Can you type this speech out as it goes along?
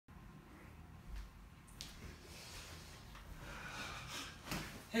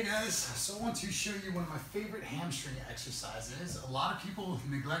Hey guys, so I want to show you one of my favorite hamstring exercises. A lot of people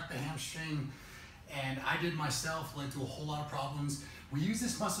neglect the hamstring, and I did myself, led to a whole lot of problems. We use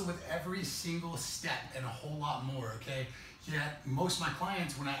this muscle with every single step and a whole lot more, okay? Yet most of my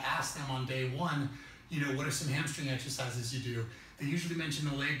clients, when I ask them on day one, what are some hamstring exercises you do? They usually mention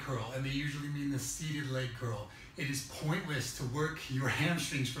the leg curl, and they usually mean the seated leg curl. It is pointless to work your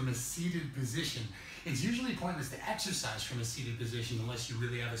hamstrings from a seated position. It's usually pointless to exercise from a seated position unless you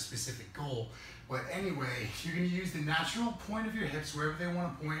really have a specific goal. But anyway, you're gonna use the natural point of your hips wherever they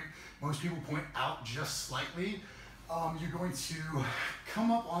wanna point. Most people point out just slightly. You're going to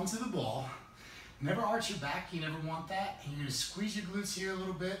come up onto the ball. Never arch your back, you never want that. And you're gonna squeeze your glutes here a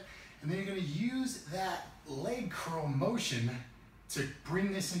little bit, and then you're gonna use that leg curl motion to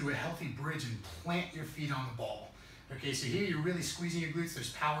bring this into a healthy bridge and plant your feet on the ball. Okay, so here you're really squeezing your glutes.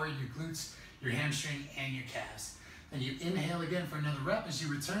 There's power in your glutes, your hamstring, and your calves. Then you inhale again for another rep as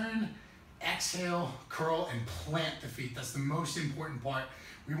you return. Exhale, curl, and plant the feet. That's the most important part.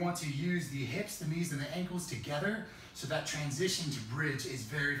 We want to use the hips, the knees, and the ankles together, so that transition to bridge is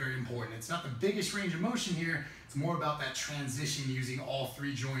very, very important. It's not the biggest range of motion here. It's more about that transition using all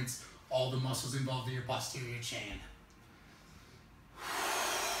three joints, all the muscles involved in your posterior chain.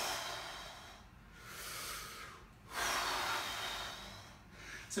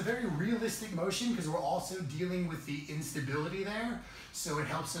 It's a very realistic motion because we're also dealing with the instability there. So it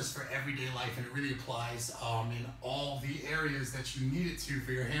helps us for everyday life, and it really applies in all the areas that you need it to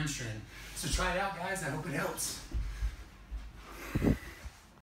for your hamstring. So try it out, guys. I hope it helps.